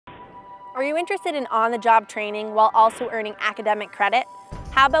Are you interested in on-the-job training while also earning academic credit?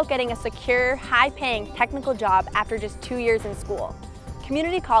 How about getting a secure, high-paying technical job after just 2 years in school?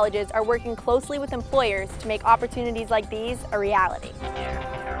 Community colleges are working closely with employers to make opportunities like these a reality.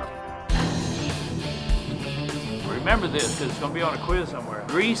 Remember this, because it's going to be on a quiz somewhere.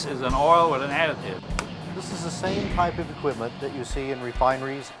 Grease is an oil with an additive. This is the same type of equipment that you see in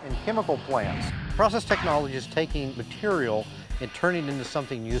refineries and chemical plants. Process technology is taking material and turning it into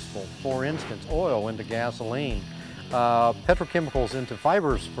something useful. For instance, oil into gasoline, petrochemicals into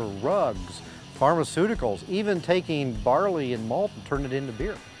fibers for rugs, pharmaceuticals, even taking barley and malt and turning it into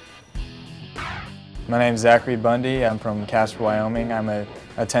beer. My name is Zachary Bundy. I'm from Casper, Wyoming. I'm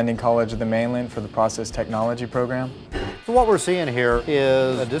attending College of the Mainland for the Process Technology program. So what we're seeing here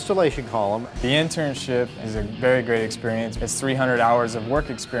is a distillation column. The internship is a very great experience. It's 300 hours of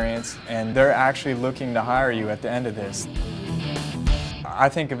work experience, and they're actually looking to hire you at the end of this. I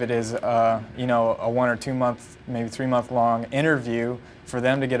think of it as a 1 or 2 month, maybe 3 month long interview for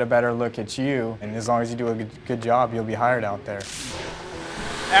them to get a better look at you. And as long as you do a good job, you'll be hired out there.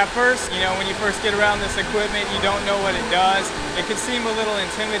 At first, when you first get around this equipment, you don't know what it does. It can seem a little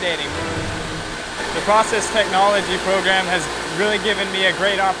intimidating. The Process Technology program has really given me a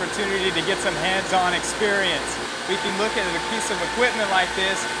great opportunity to get some hands-on experience. We can look at a piece of equipment like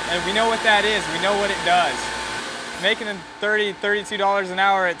this, and we know what that is. We know what it does. Making $32 an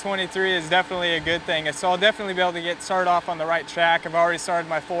hour at 23 is definitely a good thing. So I'll definitely be able to get started off on the right track. I've already started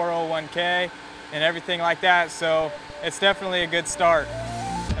my 401k and everything like that, so it's definitely a good start.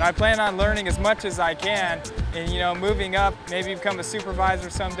 And I plan on learning as much as I can and moving up, maybe become a supervisor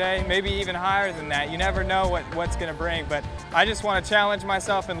someday, maybe even higher than that. You never know what's going to bring, but I just want to challenge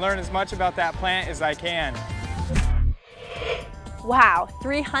myself and learn as much about that plant as I can. Wow,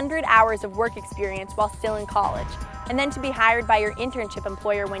 300 hours of work experience while still in college, and then to be hired by your internship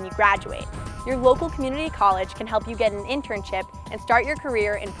employer when you graduate. Your local community college can help you get an internship and start your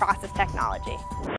career in process technology.